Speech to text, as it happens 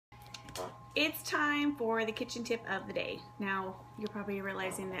It's time for the kitchen tip of the day. Now, you're probably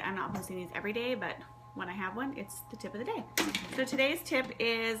realizing that I'm not posting these every day, but when I have one, it's the tip of the day. So today's tip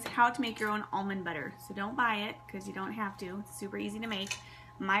is how to make your own almond butter. So don't buy it, because you don't have to. It's super easy to make.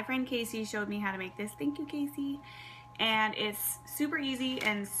 My friend Casey showed me how to make this. Thank you, Casey. And it's super easy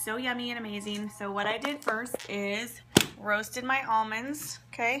and so yummy and amazing. So what I did first is roasted my almonds.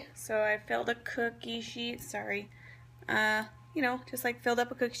 Okay, so I filled a cookie sheet, you know, just like filled up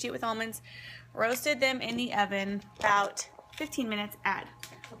a cookie sheet with almonds, roasted them in the oven about 15 minutes at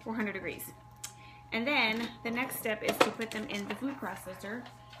 400 degrees. And then the next step is to put them in the food processor.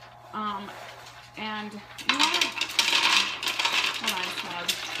 And you want to, hold on, it's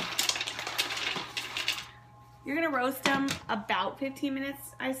loud. You're gonna roast them about 15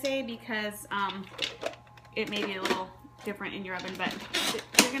 minutes, I say, because it may be a little different in your oven, but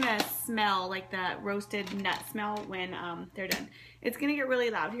you're gonna smell like the roasted nut smell when they're done. It's gonna get really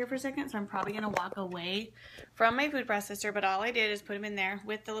loud here for a second, so I'm probably gonna walk away from my food processor, but all I did is put them in there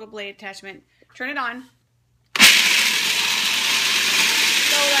with the little blade attachment, turn it on.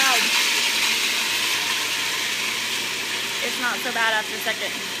 So loud. It's not so bad after a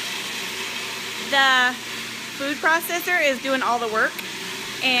second. The food processor is doing all the work,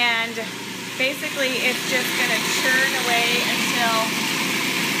 and basically it's just gonna churn away until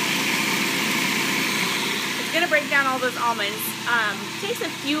it's gonna break down all those almonds. It takes a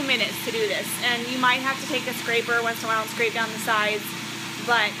few minutes to do this, and you might have to take a scraper once in a while and scrape down the sides,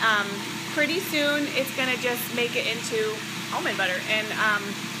 but pretty soon it's gonna just make it into almond butter. And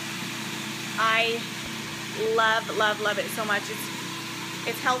I love it so much.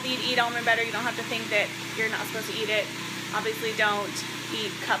 It's healthy to eat almond butter. You don't have to think that you're not supposed to eat it. Obviously don't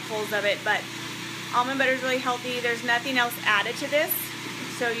eat cupfuls of it, but almond butter is really healthy. There's nothing else added to this,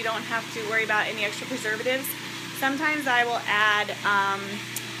 so you don't have to worry about any extra preservatives. Sometimes I will add,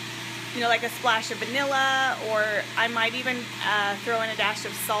 you know, like a splash of vanilla, or I might even throw in a dash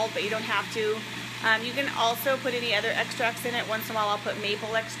of salt, but you don't have to. You can also put any other extracts in it. Once in a while I'll put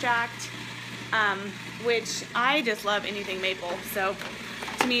maple extract, which I just love anything maple, so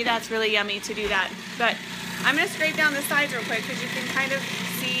to me that's really yummy to do that. But I'm going to scrape down the sides real quick because you can kind of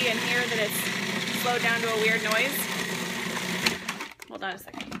see and hear that it's slowed down to a weird noise. Hold on a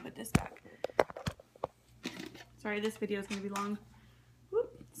second, let me put this back. Sorry, this video is going to be long.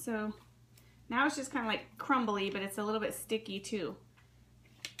 Whoop. So now it's just kind of like crumbly, but it's a little bit sticky too.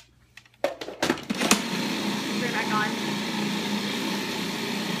 Put it back on.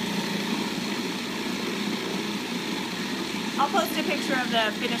 I'll post a picture of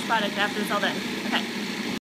the finished product after it's all done.